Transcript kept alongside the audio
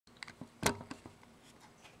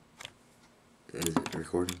Is it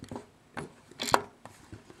recording?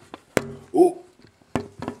 Oh!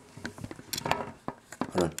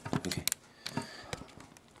 Hold on. Okay.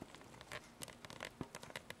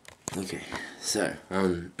 Okay. So,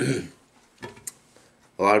 a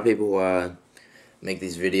lot of people make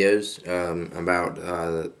these videos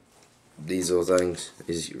about these little things.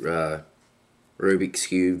 These Rubik's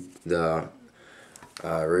Cube, the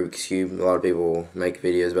Rubik's Cube. A lot of people make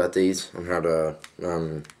videos about these on how to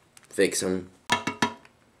fix them.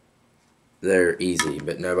 They're easy,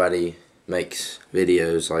 but nobody makes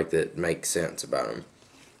videos like that make sense about them.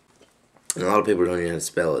 And a lot of people don't even know how to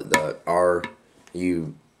spell it. The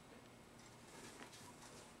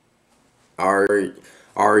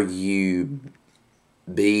R-U-B-I-X,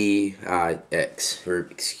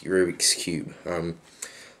 Rubik's Cube. A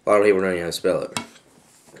lot of people don't even know how to spell it.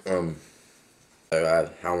 So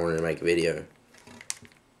I wanted to make a video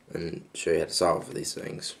and show you how to solve these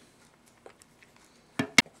things.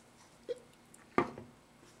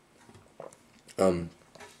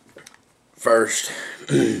 First,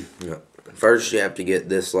 first you have to get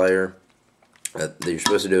this layer. You're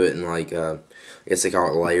supposed to do it in like, I guess they call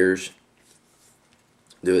it layers.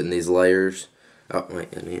 Do it in these layers. Oh wait,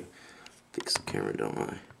 I need to fix the camera, don't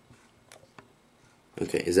I?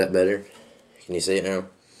 Okay, is that better? Can you see it now?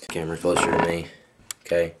 Camera closer to me.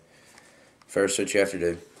 Okay. First, what you have to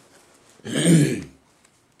do.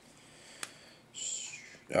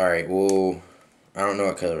 Alright, well, I don't know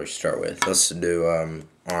what color to start with. Let's do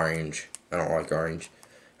orange. I don't like orange.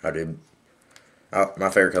 My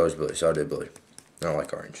favorite color is blue, so I'll do blue. I don't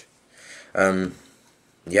like orange. You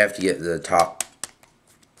have to get the top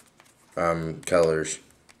colors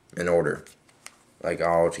in order, like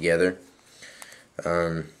all together.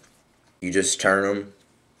 You just turn them.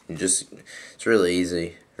 It's really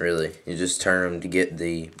easy, really. You just turn them to get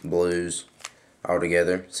the blues all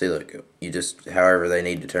together. See, look, you just, however they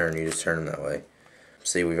need to turn, you just turn them that way.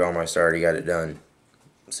 See, we've almost already got it done.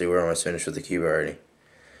 See, we're almost finished with the cube already.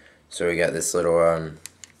 So we got this little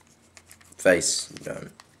face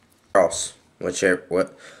done. Cross, with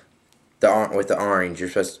the orange, you're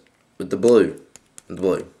supposed to, with the blue,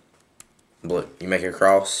 blue. You make a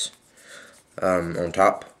cross on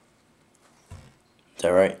top. Is that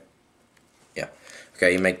right? Yeah.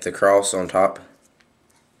 Okay, you make the cross on top.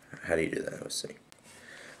 How do you do that? Let's see.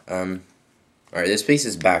 Alright, this piece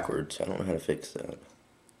is backwards. I don't know how to fix that.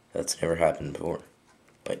 That's never happened before.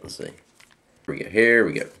 Wait, let's see. Here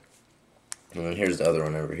we go. And then here's the other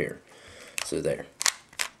one over here. So there.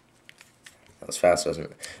 That was fast,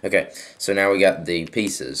 wasn't it? Okay, so now we got the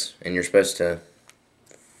pieces. And you're supposed to...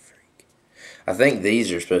 I think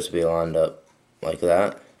these are supposed to be lined up like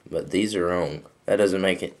that. But these are wrong. That doesn't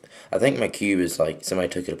make it... I think my cube is like somebody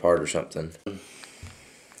took it apart or something.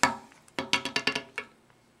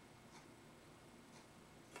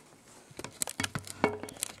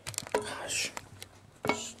 Gosh.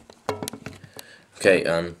 Okay,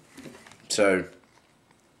 so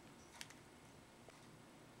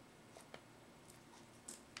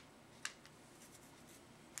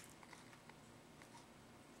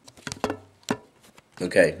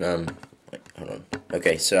okay, wait, hold on.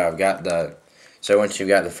 Okay, so I've got so once you've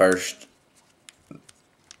got the first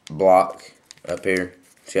block up here,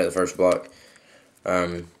 so you got the first block,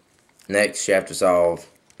 next you have to solve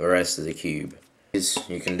the rest of the cube.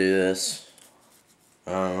 You can do this.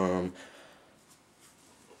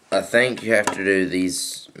 I think you have to do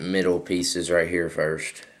these middle pieces right here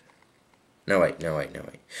first. No wait.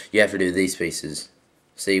 You have to do these pieces.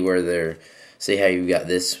 See where they're, see how you got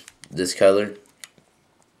this color?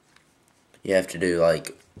 You have to do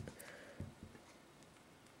like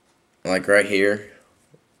right here.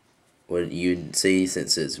 What you'd see,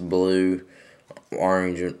 since it's blue,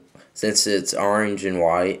 orange, since it's orange and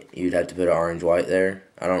white, you'd have to put an orange white there.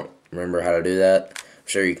 I don't remember how to do that. I'm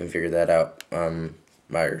sure you can figure that out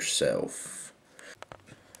by yourself.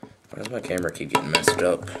 Why does my camera keep getting messed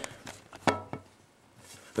up?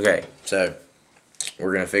 Okay, so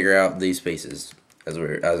we're gonna figure out these pieces as I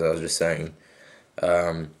was just saying.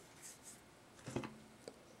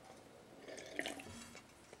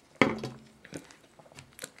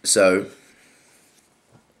 So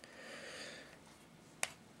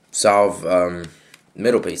solve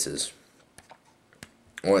middle pieces.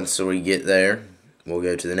 Once we get there, we'll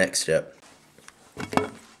go to the next step.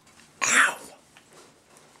 Ow!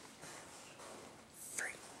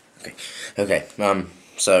 Okay,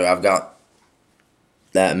 so I've got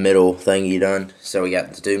that middle thingy done. So we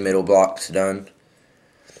got the two middle blocks done.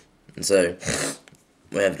 And so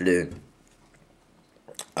we have to do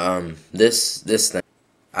this thing.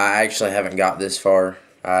 I actually haven't got this far.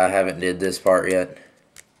 I haven't did this part yet.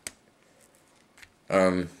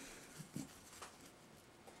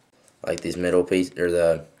 like these middle piece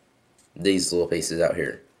or these little pieces out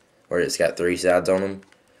here, where it's got 3 sides on them.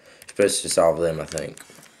 You're supposed to solve them, I think.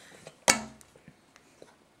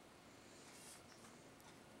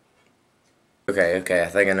 Okay, I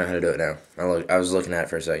think I know how to do it now. I was looking at it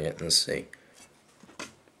for a second. Let's see.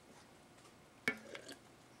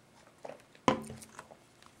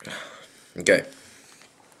 Okay.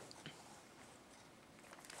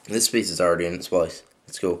 This piece is already in its place.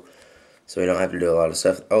 It's cool. So we don't have to do a lot of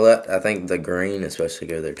stuff. Oh, I think the green is supposed to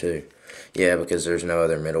go there too. Yeah, because there's no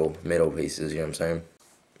other middle pieces, you know what I'm saying?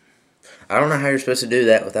 I don't know how you're supposed to do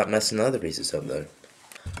that without messing the other pieces up, though.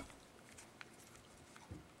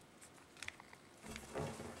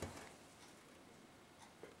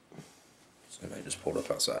 Somebody just pulled up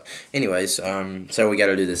outside. Anyways, so we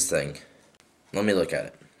gotta do this thing. Let me look at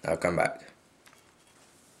it. I'll come back.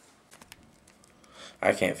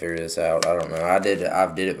 I can't figure this out. I don't know. I've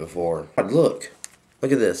did it before. Look at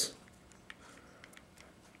this.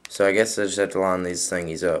 So I guess I just have to line these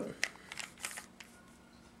thingies up.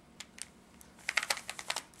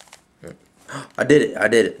 I did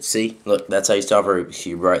it. See? Look, that's how you solve a Rubik's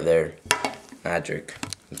Cube right there. Magic.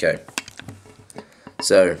 Okay.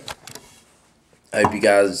 So, I hope you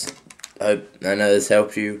guys, I know this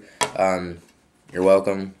helped you. You're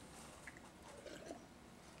welcome.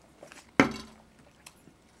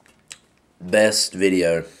 Best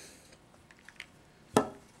video on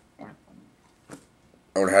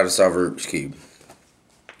how to solve a Rubik's Cube.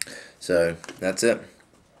 So, that's it.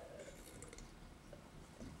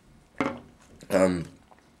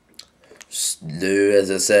 Just do as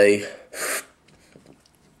I say.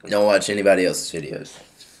 Don't watch anybody else's videos.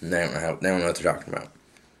 They don't know what they're talking about.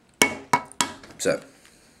 So,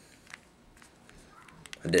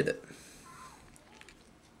 I did it.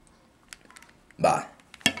 Bye.